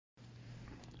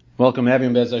Welcome,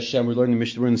 having Bez Hashem. We're learning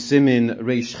Mishna in Simin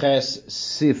Reish Ches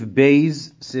Sif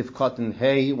Beis Sif Cotton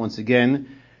Hay. Once again,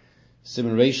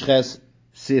 Simin Reish Ches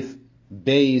Sif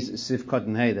Beis Sif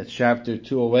Cotton Hay. That's chapter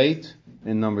 208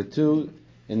 in number 2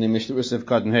 in the Mishna Sif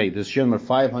Cotton Hay. This is number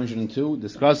 502,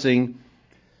 discussing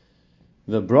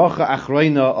the bracha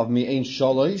achroina of Mi'ein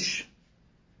Shalosh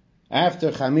after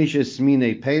Chamishes Mine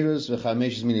Hapairos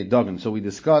v'Chamishes Mine Dagan. So we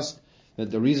discussed that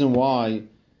the reason why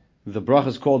the bracha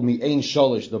is called Mi'ein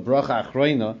Shalosh, the bracha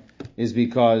achroina, is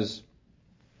because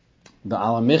the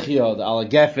ala michya, the ala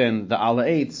gefen, the ala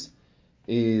eitz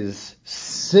is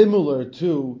similar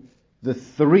to the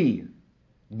 3.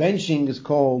 Benching is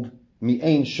called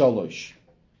Mi'ein Shalosh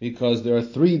because there are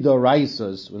 3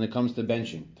 doraisas when it comes to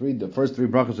benching. The first 3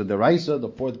 brachas are doraisa, the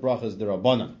 4th bracha is the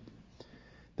rabbanan.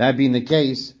 That being the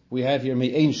case, we have here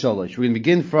Mi'ein Shalosh. We're going to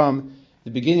begin from the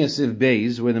beginning of Sif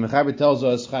Beis, where the Mechaber tells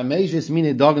us, Chameshes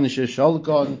mine dagan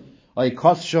sheshalkon ay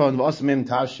koshon v'asmem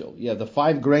tashel. You have the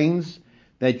 5 grains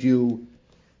that you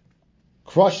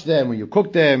crush them, or you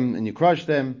cook them, and you crush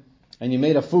them, and you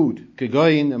made a food.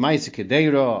 Kegoyin, maisa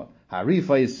kedeira,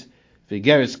 harifais,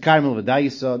 v'geres karmel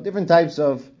v'daisa, different types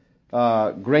of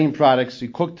grain products. You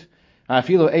cooked,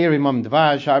 filo eirimam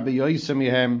dvash, harbe yoisam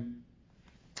yehem.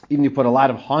 Even you put a lot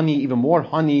of honey, even more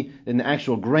honey than the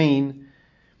actual grain.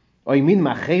 Or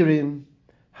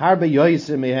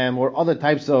other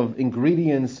types of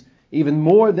ingredients, even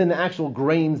more than the actual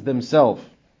grains themselves.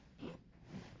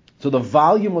 So the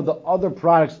volume of the other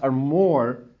products are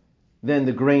more than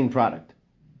the grain product.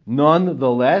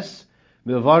 Nonetheless,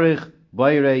 you make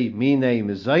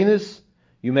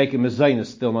a Mezonos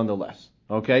still nonetheless.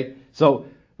 Okay? So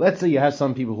let's say you have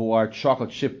some people who are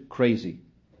chocolate chip crazy,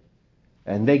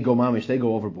 and they go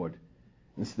overboard.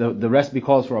 The recipe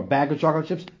calls for a bag of chocolate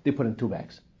chips, they put in 2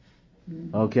 bags.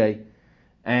 Okay?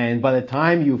 And by the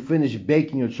time you finish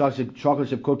baking your chocolate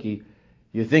chip cookie,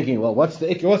 you're thinking, well, what's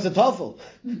the tuffle?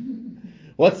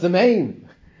 What's the main?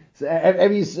 So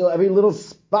every little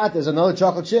spot there's another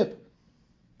chocolate chip.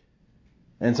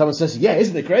 And someone says, yeah,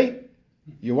 isn't it great?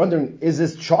 You're wondering, is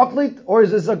this chocolate or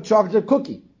is this a chocolate chip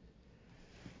cookie?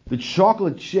 The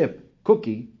chocolate chip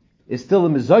cookie is still a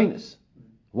Mezonos.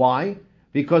 Why?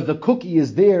 Because the cookie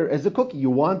is there as a cookie. You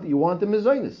want the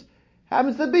Mezonos.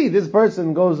 Happens to be this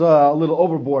person goes a little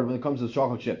overboard when it comes to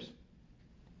chocolate chips.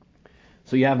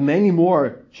 So you have many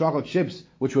more chocolate chips,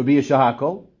 which would be a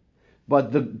Shehakol,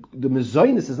 but the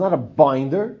Mezonos is not a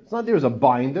binder. It's not there as a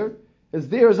binder. It's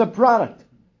there as a product.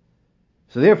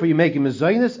 So therefore, you make a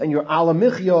Mezonos, and your ala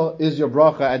michya is your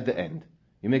bracha at the end.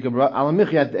 You make a ala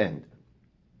michya at the end.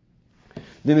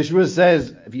 The Mishna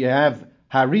says if you have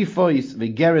Harifos,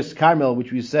 V'geres Carmel,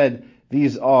 which we said,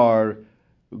 these are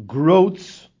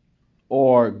groats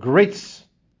or grits.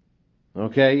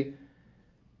 Okay?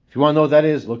 If you want to know what that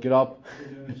is, look it up.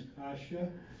 It's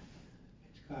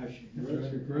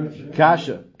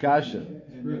kasha. Kasha.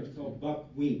 And it's called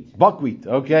buckwheat. Buckwheat,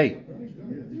 okay.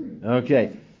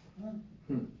 Okay.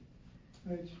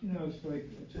 It's like,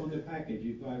 it's on the package.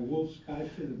 You buy Wolf's kasha,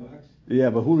 the box. Yeah,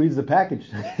 but who reads the package?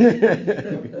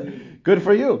 Good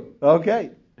for you.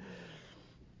 Okay.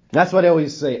 That's what I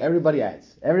always say. Everybody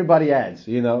adds,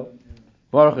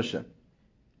 Baruch Hashem.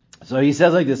 So he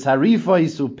says like this, Harifa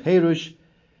isu perush.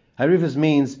 Harifas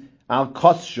means al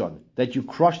koshon, that you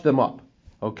crush them up.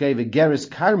 Okay, the geres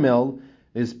carmel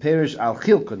is perush al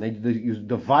chilkon, you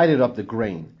divided up the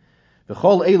grain. The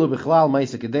chol elu bichlal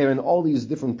ma'isa kedeira, and all these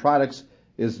different products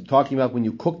is talking about when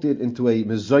you cooked it into a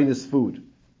Mezonos food.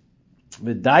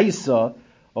 The daisa,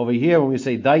 over here when we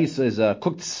say daisa, is a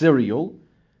cooked cereal.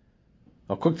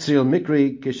 A cooked cereal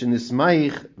mikri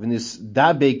kishenismaich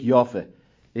v'nisdabek yofe.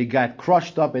 It got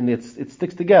crushed up and it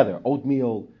sticks together.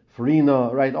 Oatmeal, farina,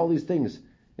 right? All these things.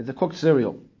 It's a cooked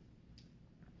cereal.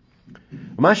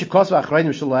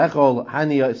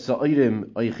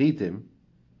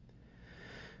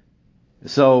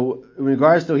 So, in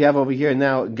regards to what we have over here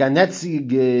now, ganetzi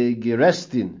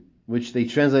gerestin, which they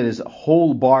translate as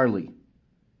whole barley,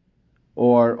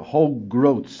 or whole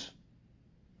groats,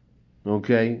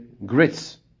 okay,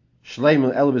 grits,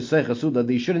 shleim el b'seicha suda,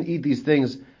 they shouldn't eat these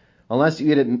things unless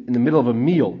you eat it in the middle of a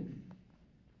meal.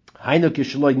 Hainu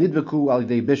kishloi nidveku al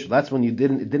yedei bishul, that's when it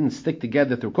didn't stick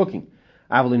together through cooking.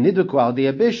 Avli nidveku al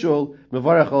yedei bishul,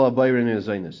 mevarach al abayrin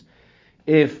mezonos.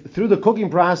 If through the cooking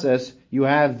process you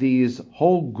have these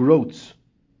whole groats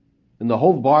and the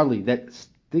whole barley that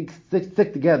stick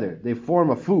together, they form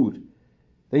a food,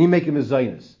 then you make a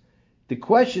Mezonos. The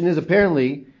question is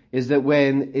apparently is that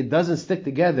when it doesn't stick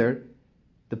together,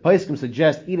 the poskim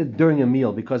suggest eat it during a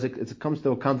meal because it comes to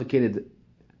a complicated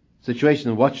situation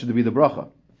of what should be the bracha.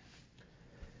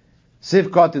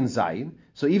 Siv cotton zayin.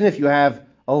 So even if you have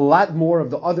a lot more of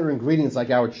the other ingredients, like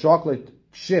our chocolate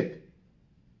chip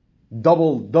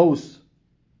double dose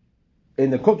in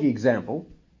the cookie example,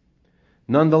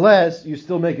 nonetheless, you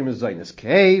still make a Mezonos.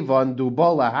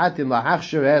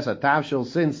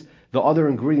 Since the other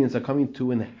ingredients are coming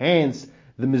to enhance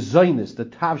the Mezonos, the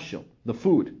tavshil, the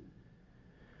food.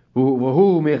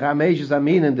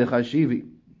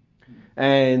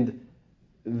 And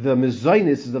the Mezonos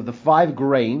is of the 5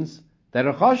 grains that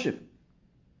are chashiv.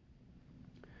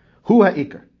 Hu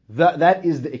ha'ikar. That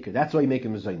is the ikar. That's why you make a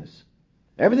Mezonos.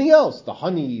 Everything else, the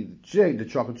honey, the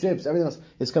chocolate chips, everything else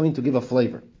is coming to give a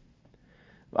flavor.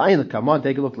 Come on,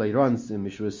 take a look later on in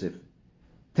Mishra Sif.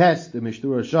 Test the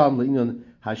Mishra Sham Le'inon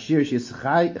Hashir Shis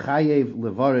Chayev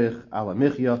Levarich Ala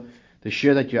Michya, the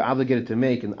share that you're obligated to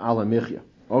make in Ala Michya.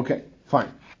 Okay,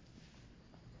 fine.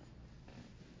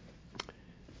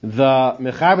 The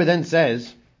Mechaber then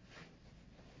says,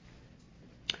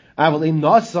 Aval im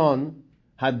Nasan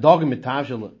had dog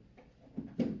mitavshel.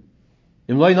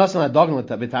 Im loy nasan had dog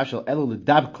mitavshel elo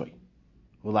ledabkoi.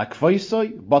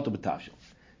 Ulakfoisoi bottle mitavshel.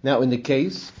 Now, in the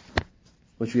case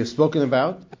which we have spoken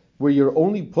about, where you're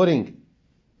only putting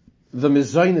the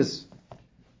Mezonos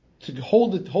to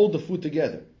hold the food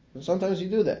together, and sometimes you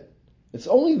do that. It's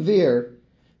only there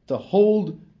to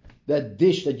hold that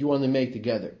dish that you want to make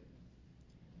together.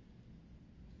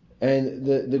 And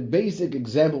the basic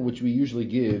example which we usually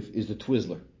give is the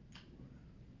Twizzler.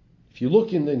 If you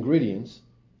look in the ingredients,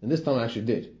 and this time I actually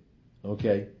did,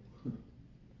 okay,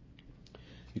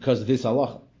 because of this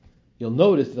halacha, you'll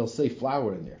notice they'll say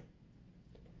flour in there.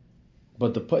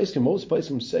 But the poskim, most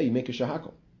poskim say you make a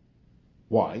shehakol.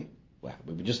 Why? Well,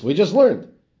 we just learned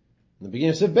in the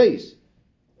beginning of seif beis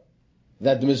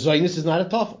that the Mezonos is not a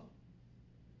tafel.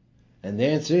 And the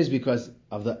answer is because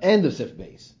of the end of seif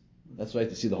beis. That's why you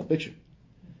have to see the whole picture.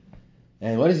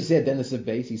 And what does he say at the end of seif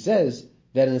beis? He says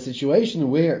that in a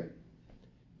situation where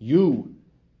you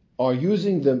are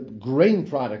using the grain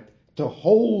product to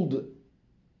hold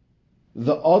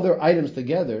the other items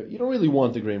together, you don't really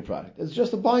want the grain product. It's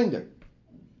just a binder.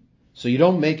 So you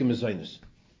don't make a Mezonos.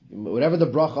 Whatever the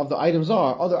bracha of the items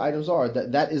are, other items are,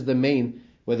 that is the main,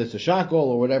 whether it's a Shehakol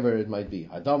or whatever it might be.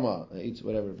 Adama, it's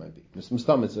whatever it might be.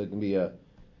 Mistam, it can be a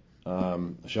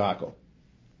Shehakol.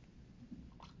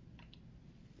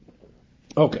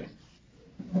 Okay.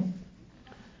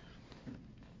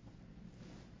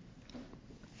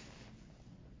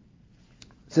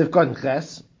 Sivkot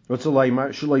Ches.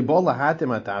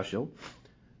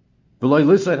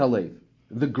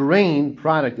 The grain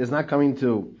product is not coming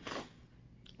to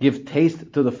give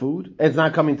taste to the food. It's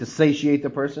not coming to satiate the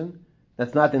person.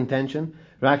 That's not the intention.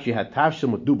 You actually had tavshil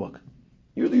with dubak.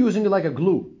 You're using it like a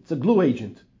glue. It's a glue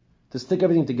agent to stick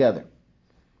everything together.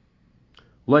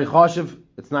 Loy chashiv,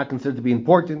 it's not considered to be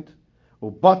important.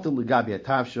 Ubatel legabi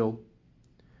tavshil,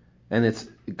 and it's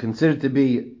considered to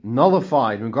be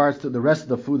nullified in regards to the rest of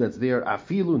the food that's there.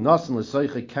 Afilu nasan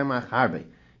l'soiche kemach harbe.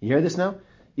 You hear this now?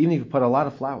 Even if you put a lot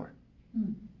of flour.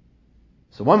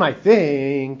 So one might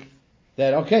think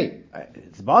that, okay,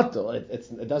 it's batel.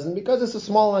 It doesn't, because it's a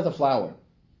small amount of flour.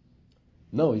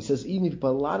 No, he says even if you put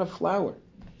a lot of flour.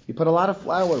 You put a lot of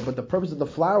flour, but the purpose of the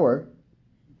flour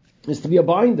is to be a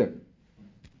binder.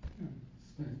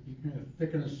 You can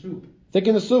thicken the soup.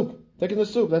 Thicken the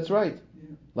soup, that's right.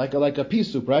 Yeah. Like a pea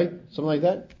soup, right? Something like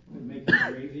that? Make it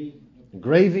gravy.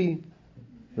 Gravy,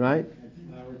 right? Add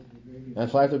flour to the gravy.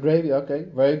 And flour to gravy, okay,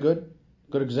 very good.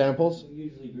 Good examples.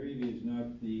 Usually gravy is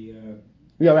not the...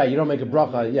 Yeah, right, you don't make a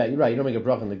bracha, yeah, you're right, you don't make a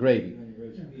bracha on the gravy. You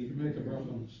make a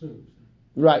bracha on the soup.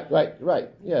 Right.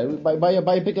 Yeah, buy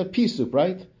a pick of pea soup,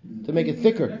 right? To make it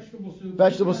thicker.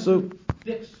 Vegetable soup.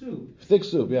 Thick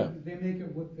soup, yeah. They make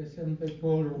it what they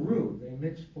call it a roux. They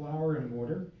mix flour and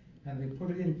water, and they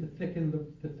put it in to thicken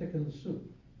the soup.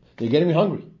 You're getting me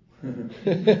hungry.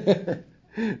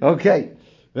 Okay,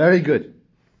 very good.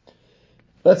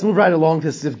 Let's move right along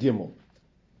to Sif Gimel.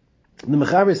 The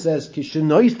Mechaber says,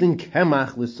 "Kishenoistin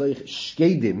kemach l'soich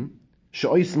shkedim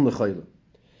she'oisin l'chayla."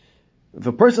 If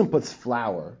a person puts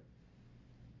flour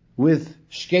with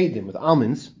shkedim, with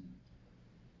almonds,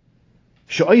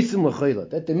 she'oisin l'chayla,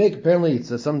 that they make, apparently it's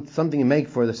something you make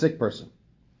for the sick person.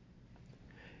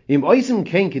 Im oisim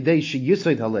kein kedei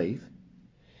she'yisoid halev,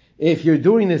 if you're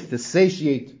doing this to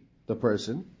satiate the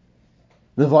person,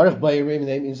 nevarich b'yirei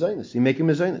name in Mezonos, you make him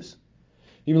Mezonos.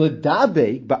 Im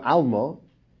ledabe ba'alma,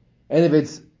 and if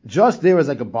it's just there as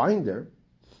like a binder,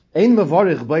 ein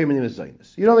mevarich b'yirei name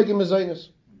Mezonos, you don't make him Mezonos.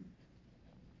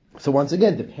 So once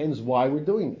again, depends why we're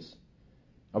doing this.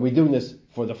 Are we doing this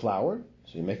for the flour?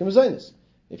 So you make him Mezonos.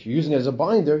 If you're using it as a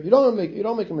binder, you don't make him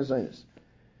Mezonos.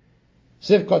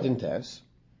 Siv Kotin Tes.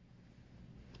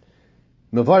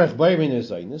 Mevarech bayrin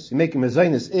mezainis. You make a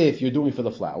mezainis if you're doing it for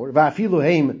the flour. Va'afilu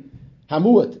heim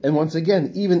hamuat. And once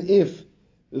again, even if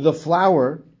the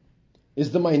flour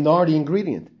is the minority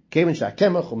ingredient. Once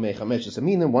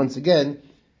again,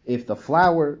 if the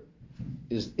flour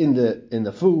is in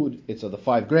the food, it's of the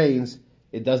 5 grains,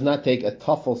 it does not take a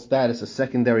tuffle status, a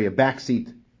secondary, a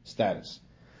backseat status.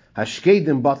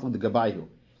 Hashkedim batlu gabayhu.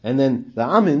 And then the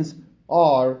almonds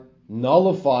are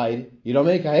nullified. You don't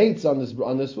make hates on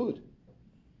this food.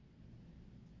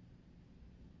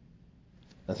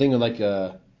 I'm thinking like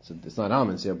it's not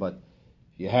almonds here, but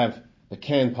you have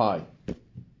pecan pie,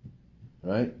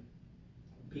 right?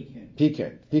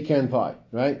 Pecan pie,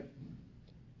 right?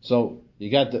 So you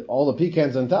got all the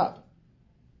pecans on top.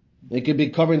 It could be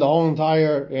covering the whole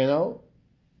entire, the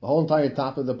whole entire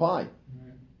top of the pie.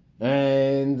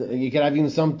 And you can have even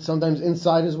sometimes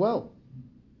inside as well.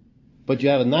 But you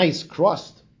have a nice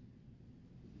crust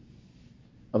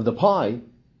of the pie,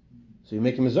 so you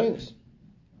make a mezonos.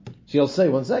 So you'll say,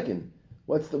 1 second,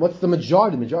 what's the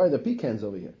majority? The majority of the pecans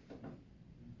over here.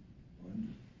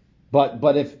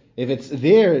 But if it's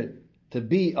there to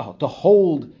be to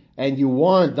hold, and you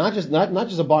want not just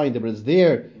a binder, but it's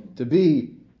there to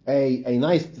be a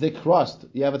nice thick crust.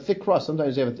 You have a thick crust.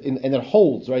 Sometimes you have it, and it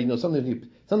holds, right?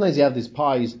 Sometimes you have these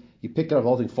pies. You pick it up, the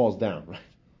whole thing falls down, right?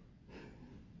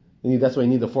 That's why you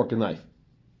need a fork and knife.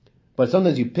 But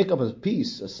sometimes you pick up a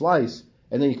piece, a slice,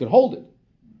 and then you can hold it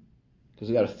because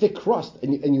you got a thick crust,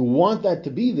 and you want that to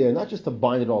be there, not just to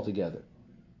bind it all together.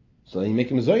 So then you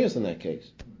make a mezonos in that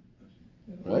case.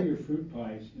 All your fruit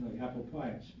pies, like apple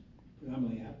pies,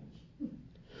 predominantly apples.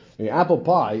 Your apple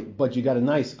pie, but you got a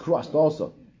nice crust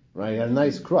also, right? You got a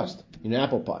nice crust in your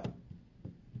apple pie.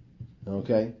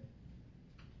 Okay.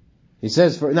 He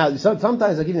says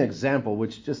sometimes I'll give you an example,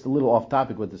 which is just a little off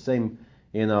topic with the same,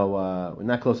 we're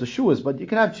not close to shuas, but you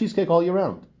can have cheesecake all year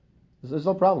round. There's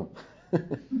no problem.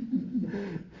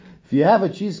 If you have a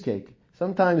cheesecake,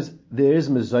 sometimes there is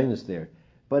mezonos there,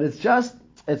 but it's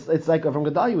like from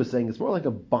Gedalia was saying, it's more like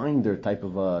a binder type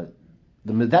of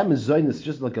that mezonos is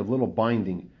just like a little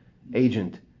binding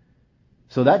agent.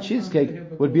 So that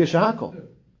cheesecake would be a shehakol.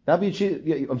 That'd be a cheese.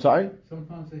 Yeah, I'm sorry.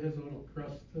 Sometimes it has a little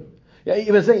crust too. Yeah,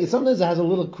 you were saying sometimes it has a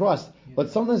little crust,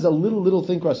 but sometimes a little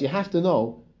thin crust. You have to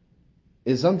know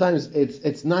is sometimes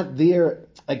it's not there.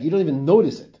 Like you don't even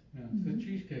notice it. Yeah, the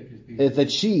cheesecake is decent. It's a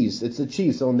cheese. It's a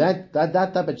cheese. So in that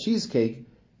type of cheesecake,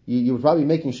 you would probably be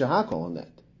making shehakol on that.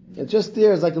 It's just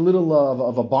there as like a little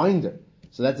of a binder.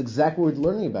 So that's exactly what we're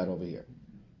learning about over here.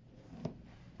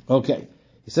 Okay.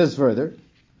 He says further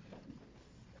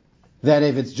that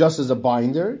if it's just as a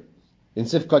binder in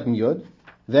sif cotton yud,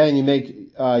 then you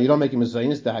don't make a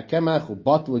mezonos the hakemach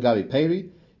ubat legabi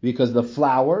peri, because the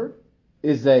flour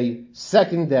is a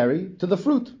secondary to the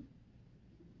fruit,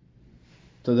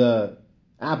 to the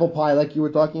apple pie like you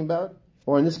were talking about,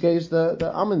 or in this case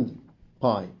the almond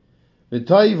pie. He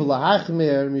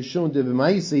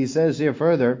says here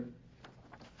further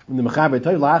in the mechaber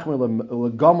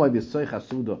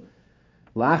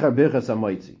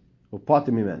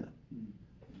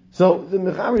so the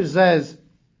mechaber says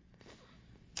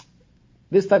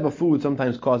this type of food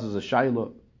sometimes causes a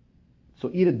shaila, so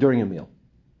eat it during a meal.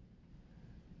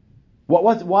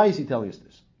 Why is he telling us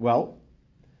this? Well,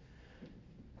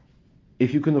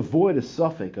 if you can avoid a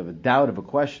suffix of a doubt of a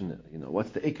question,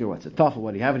 what's the ikr, what's the tafel,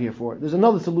 what do you have it here for? There's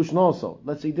another solution also.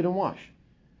 Let's say you didn't wash.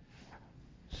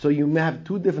 So you may have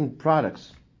 2 different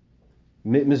products.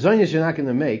 Mezonos you're not going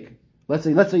to make. Let's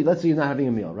say you're not having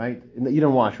a meal, right? You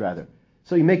didn't wash rather.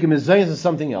 So you make a mezonos of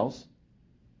something else,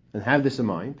 and have this in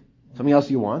mind, something else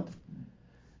you want,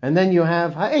 and then you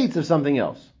have ha'etz of something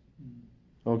else,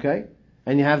 okay?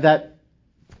 And you have that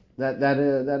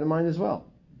in mind as well,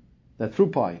 that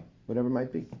fruit pie, whatever it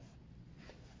might be.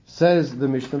 Says the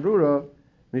Mishna Berura,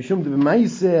 mishum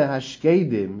b'maiseh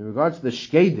hashkedim, in regards to the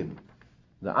shkedim,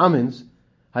 the almonds,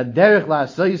 haderech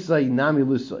la'asaysay nami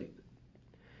lusay.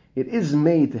 It is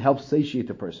made to help satiate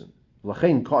a person. So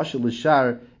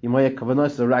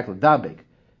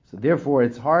therefore,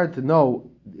 it's hard to know,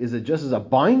 is it just as a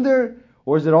binder,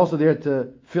 or is it also there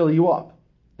to fill you up?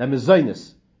 That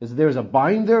mezonos, is it there as a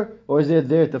binder, or is it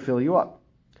there to fill you up?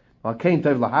 That's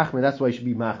why you should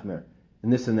be machmer in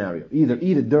this scenario. Either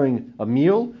eat it during a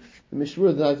meal, the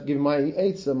Mishra does not give my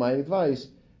advice,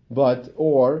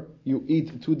 or you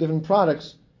eat 2 different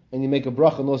products, and you make a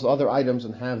bracha on those other items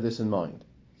and have this in mind.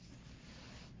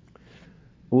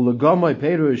 Ulagamai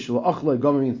perush la'achloi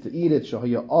gamai means to eat it.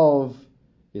 Shahaya of,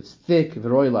 it's thick.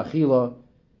 V'roi la'achila.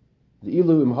 The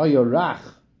ilu imhaya rach,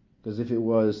 because if it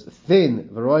was thin,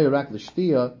 v'roi rach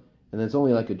l'shtiya, and it's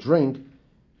only like a drink.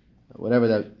 whatever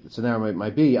that scenario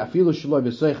might be. Afilu shaloi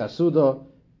b'seich hasuda,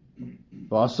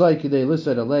 v'asai kidei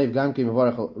lisad alev gam kim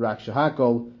mevarach rak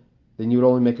shehakol, then you would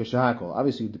only make a shehakol.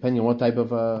 Obviously, depending on what type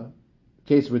of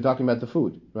case we're talking about the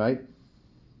food, right?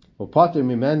 Upater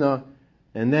mimena,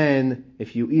 and then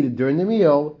if you eat it during the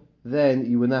meal, then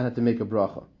you would not have to make a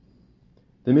bracha.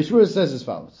 The Mishna says as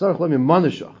follows: Tzarich lo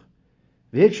mimanashach,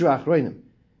 v'hikshu achreinim,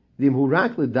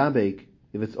 v'imhurak l'dabek,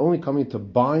 if it's only coming to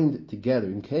bind together,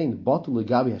 in kain batul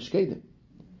legabi hashkedim.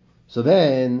 So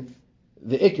then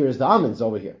the ikir is the almonds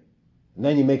over here, and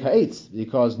then you make ha'etz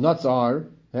because nuts are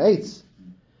ha'etz.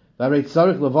 V'arei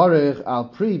tzarich levarich al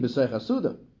pri b'seich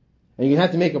hasuda, and you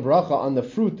have to make a bracha on the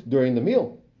fruit during the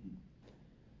meal.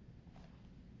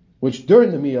 Which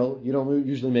during the meal you don't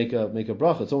usually make a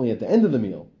bracha. It's only at the end of the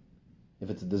meal, if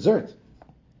it's a dessert.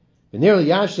 Now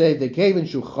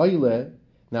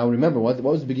remember, what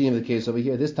was the beginning of the case over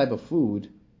here? This type of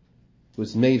food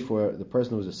was made for the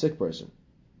person who was a sick person.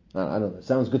 I don't know. It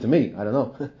sounds good to me. I don't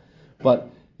know,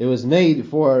 but it was made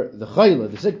for the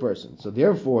chayla, the sick person. So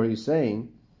therefore, he's saying,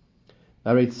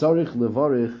 so he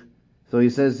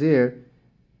says here,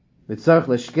 and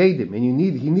he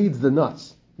needs the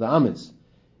nuts, the almonds.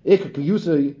 That's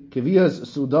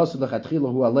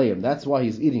why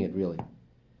he's eating it, really.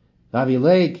 And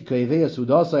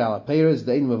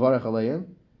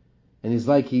he's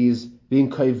like he's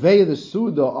being kaivei the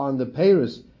suda on the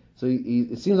peiros. So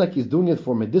it seems like he's doing it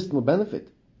for medicinal benefit.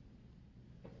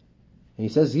 And he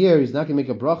says here he's not going to make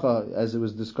a bracha, as it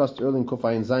was discussed earlier in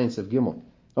Kufay and Zayin Sev Gimel.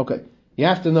 Okay, you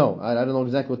have to know. I don't know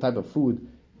exactly what type of food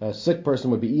a sick person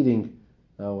would be eating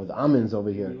with almonds over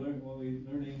here.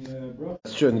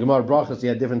 That's true. In Gemara Brachas, you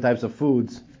had different types of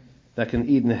foods that can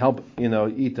eat and help,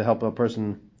 eat to help a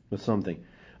person with something.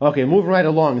 Okay, moving right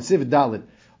along. Siv Dalit.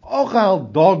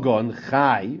 Ochal dogon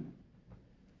chai.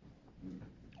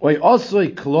 Oy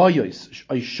osoi kloyos.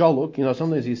 Oy shaluk.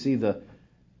 Sometimes you see the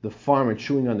farmer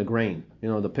chewing on the grain.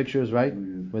 The pictures, right?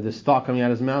 With the stalk coming out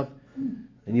of his mouth.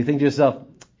 And you think to yourself,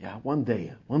 yeah, one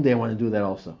day I want to do that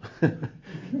also.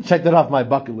 Check that off my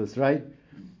bucket list, right?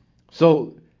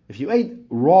 So, if you ate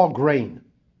raw grain,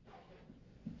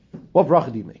 what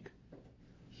bracha do you make?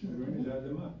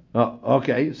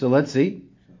 Okay, so let's see.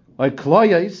 Oy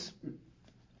kloyos,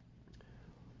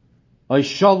 oy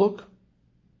shaluk,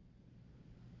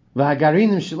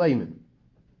 v'hagarinim shleimim.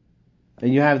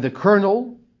 And you have the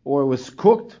kernel, or it was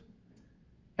cooked,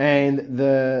 and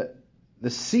the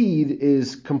seed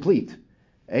is complete.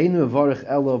 Einu varich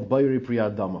elo bayri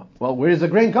priyadama. Well, where does the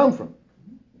grain come from?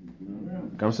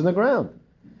 It comes from the ground.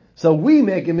 So we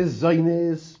make a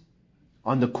mezonos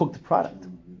on the cooked product,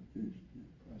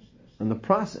 on the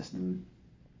processed.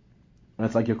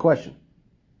 That's like your question,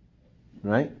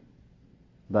 right?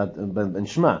 But in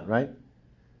Shema, right?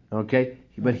 Okay.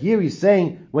 But here he's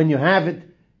saying when you have it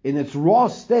in its raw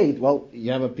state, well,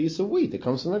 you have a piece of wheat that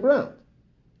comes from the ground.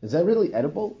 Is that really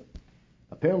edible?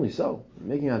 Apparently so. You're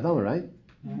making adama, right?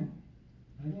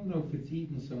 I don't know if it's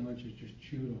eaten so much as just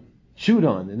chewed on. Chewed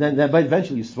on, and then but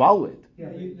eventually you swallow it. Yeah,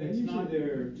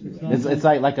 it's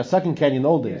like a sucking candy in the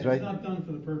old days, right? It's not done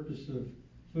for the purpose of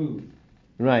food.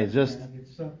 Right, just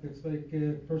it's like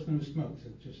a person who smokes.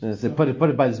 Put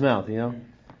it by his mouth,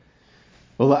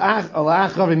 Well,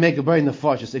 Allah make a berry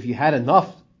nefashos. If you had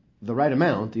enough, the right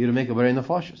amount, you'd make a berry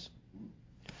nefashos.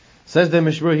 Says the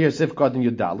Mishra here, Sifkat and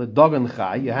Yudalit, Dogan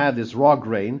Chai. You have this raw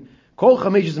grain. Kol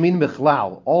chameshes min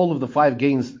bichlal. All of the 5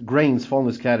 grains fall in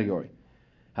this category.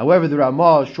 However, the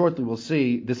Ramah, shortly we'll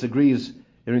see, disagrees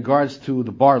in regards to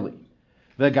the barley.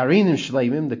 The garinim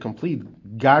shleimim, the complete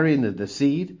garin, the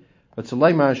seed. But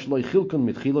Sulaima shloi chilkun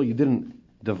mitchilo, you didn't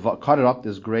cut it up,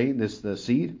 this grain, the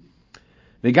seed.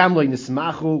 The gamloi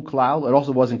nismachu klal, it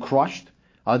also wasn't crushed.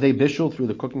 They bishul through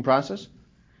the cooking process.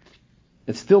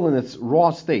 It's still in its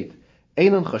raw state.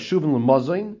 Einan chashuvin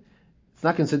l'mazoin. It's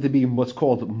not considered to be what's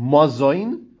called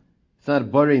mazoin. It's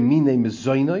not bare mine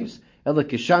mezoinos. Ela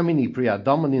kishamini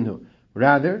priyadamaninu.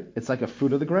 Rather, it's like a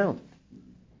fruit of the ground.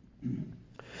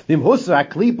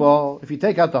 If you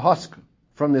take out the husk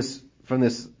from this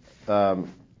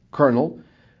kernel,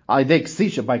 and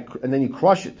then you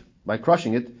crush it by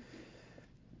crushing it.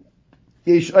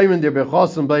 Some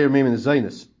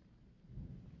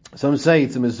say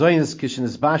it's a mezonos kishin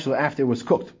is bashel after it was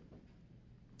cooked.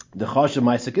 The chashav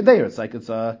ma'aseh kedeir. It's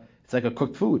like a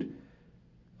cooked food,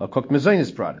 a cooked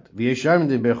mezonos product.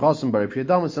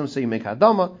 Some say you make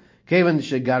hadama kevan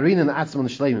shegarin and atzman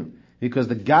shleimim, because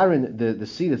the garin, the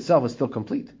seed itself is still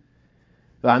complete.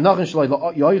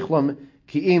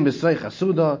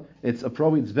 It's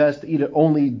appropriate, it's best to eat it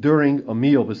only during a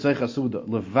meal.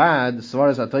 Levad, as far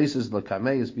as ataisis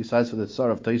lekamei, is besides for the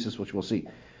tzar of taisis, which we'll see.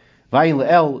 Vayin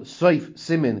le'el seif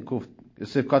simin kuf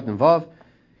sif katan vav.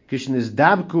 Kishin is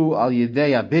dabku al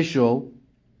yedei abishul.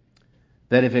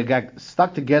 That if it got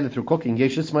stuck together through cooking,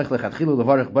 yeshis meich lechatchilu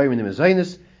levarich bayrim in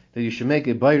mezonos, that you should make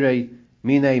a bayrei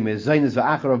mine mezonos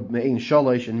va'acharav me'ein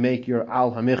shalosh and make your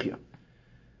al hamichya.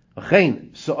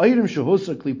 Achein so'irim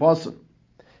shehusa klipasan.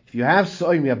 If you have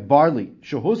so'im, you have barley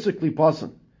shehusa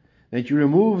klipasan, that you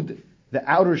removed the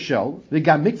outer shell, the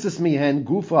gamixas mihen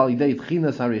gufa al yidei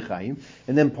tchinas harichayim,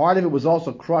 and then part of it was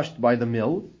also crushed by the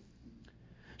mill.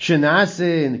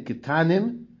 Shenasin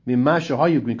kitanim mimma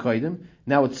shehayu g'kodim.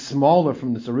 Now it's smaller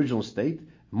from this original state.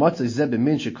 Matzah zeb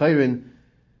min shekayrin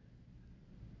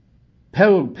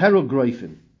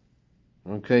perogroifen.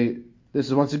 Okay, this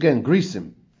is once again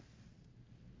grisim.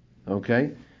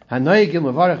 Okay, hanayigim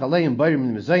levarach aleim bayrim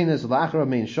min mezainas la'achra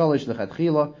mein shalish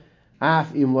lechatchila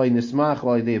af im loy nismach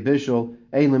loy de'abishol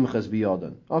ein limchas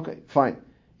biyadan. Okay, fine.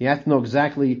 You have to know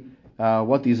exactly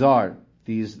what these are.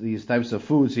 These types of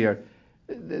foods here.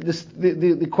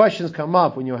 The questions come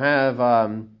up when you have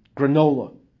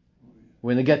granola.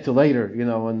 When they get to later,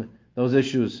 when those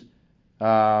issues.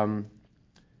 Siv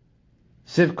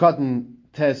Cotton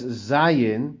Tes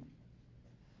Zayin.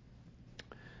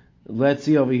 Let's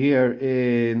see over here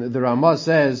in the Ramah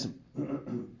says,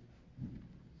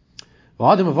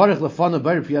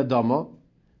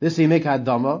 this you make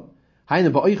hadama.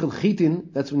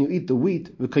 That's when you eat the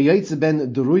wheat. When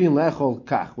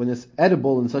it's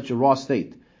edible in such a raw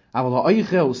state. If you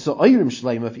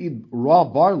eat raw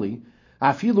barley,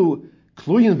 even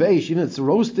if it's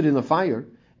roasted in the fire,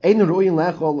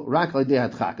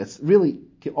 it's really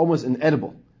almost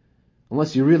inedible,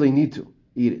 unless you really need to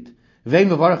eat it. And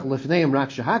you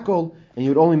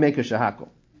would only make a shehakol.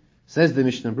 Says the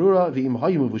Mishna Berura, if it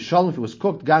was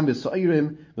cooked,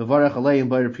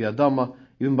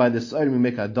 even by the seif, we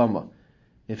make adama,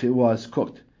 if it was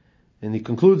cooked. And he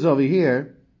concludes over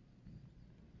here,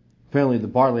 apparently the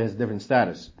barley has a different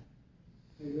status.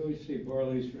 You always say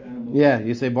barley's for animals. Yeah,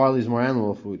 you say barley is more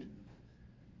animal food.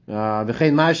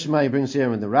 V'chein mashma, he brings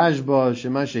here in the Rashba,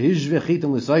 shemasha hishve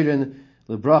chitim l'sayrin,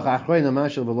 l'bracha achrayna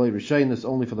mashal v'loy rishayna, it's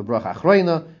only for the bracha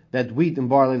achrayna, that wheat and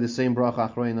barley, the same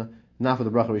bracha achrayna, not for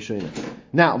the bracha rishayna.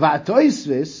 Now,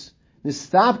 va'atoisvis,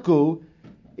 nistapku,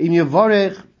 im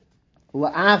yavarech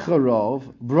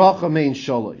la'acharov, bracha mein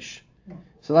sholosh.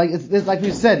 So it's like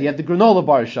we said, you have the granola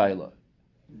bar shayla.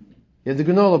 You have the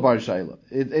granola bar shayla.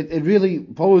 It really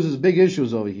poses big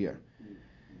issues over here.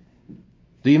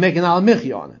 Do you make an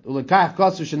al-michi on it?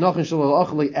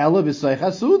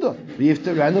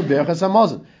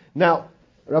 Now,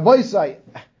 Rabbi Yisai,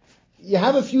 you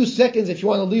have a few seconds if you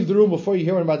want to leave the room before you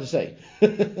hear what I'm about to say.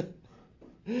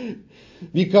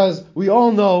 Because we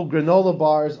all know granola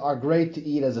bars are great to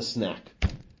eat as a snack.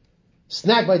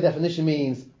 Snack by definition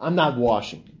means I'm not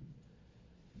washing.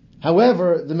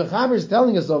 However, the Mechaber is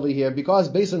telling us over here, because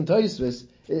based on Tosfos,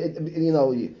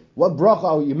 what bracha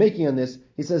are you making on this?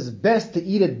 He says best to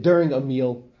eat it during a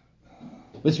meal,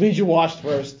 which means you washed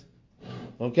first.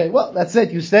 Okay, well, that's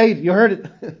it. You stayed. You heard it.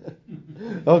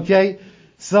 Okay,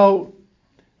 so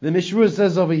the Mishra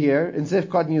says over here in Seif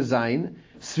Katan Yazayin,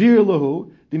 Svir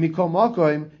Lahu Dimikol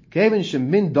Makoim Kevin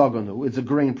Shemin Daganu. It's a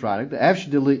grain product.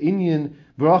 Inyan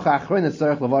bracha achroin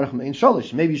tzarich levarach mein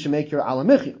shalish. Maybe you should make your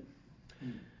alamichya.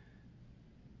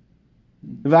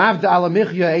 Now,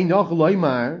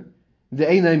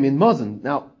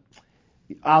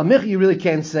 al-michi you really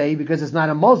can't say because it's not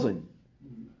a muslin.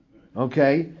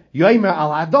 Okay? Yoimer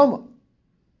al-adama.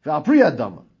 Al-pri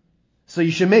adama. So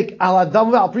you should make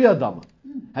al-adama al-pri adama.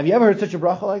 Have you ever heard such a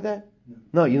bracha like that?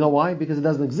 No, you know why? Because it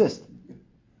doesn't exist.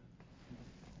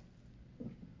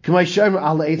 That's why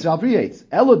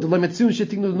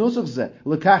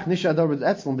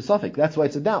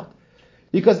it's a doubt.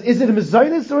 Because is it a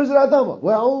Mezonos or is it Adama?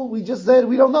 Well, we just said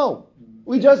we don't know.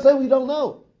 We just said we don't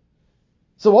know.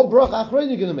 So what bracha achrayna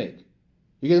are you going to make?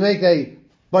 You're going to make a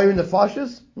Bayrin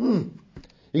Nefashis? You're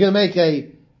going to make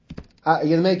a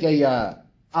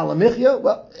Alamichya?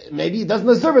 Well, maybe it doesn't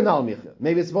deserve an Alamichya.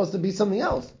 Maybe it's supposed to be something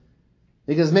else.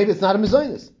 Because maybe it's not a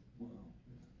Mezonos.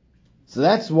 So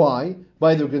that's why,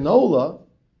 by the granola,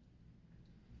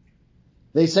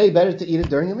 they say better to eat it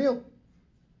during a meal.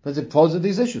 Because it poses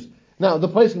these issues. Now, the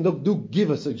place can do give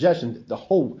a suggestion. The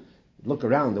whole look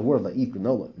around the world, I eat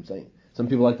granola. I'm saying some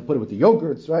people like to put it with the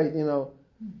yogurts, right?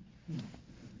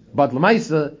 But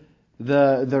l'maisa,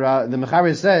 the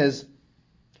Mechaber says,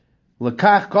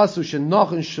 "Lekach kasu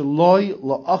shenochin shaloi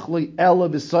la'achloi ela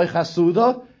b'soich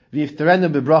hasuda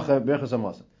v'yifterena b'bracha berchas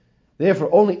hamasa." Therefore,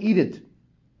 only eat it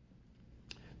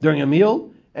during a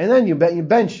meal, and then you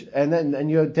bench, and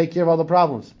you take care of all the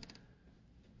problems.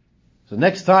 So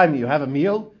next time you have a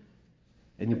meal,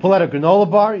 and you pull out a granola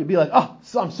bar, you'd be like, oh,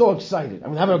 I'm so excited.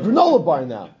 I'm having a granola bar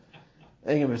now.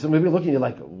 And somebody looking at you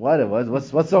like, what's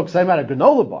so exciting about a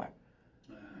granola bar?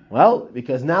 Well,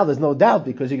 because now there's no doubt,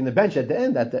 because you're going to bench at the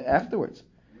end, afterwards.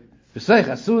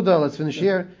 Let's finish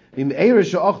here. Now,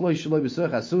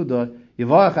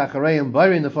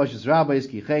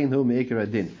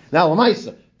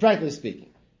 Lamaisa, practically speaking,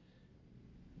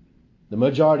 the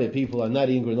majority of people are not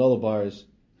eating granola bars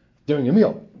during a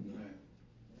meal.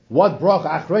 What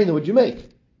bracha achreina would you make?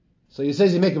 So he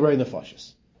says you make a berura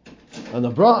nefashos. On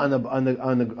the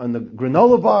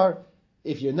granola bar,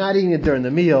 if you're not eating it during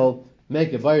the meal,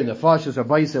 make a berura nefashos.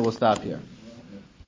 Rabbi said we'll stop here.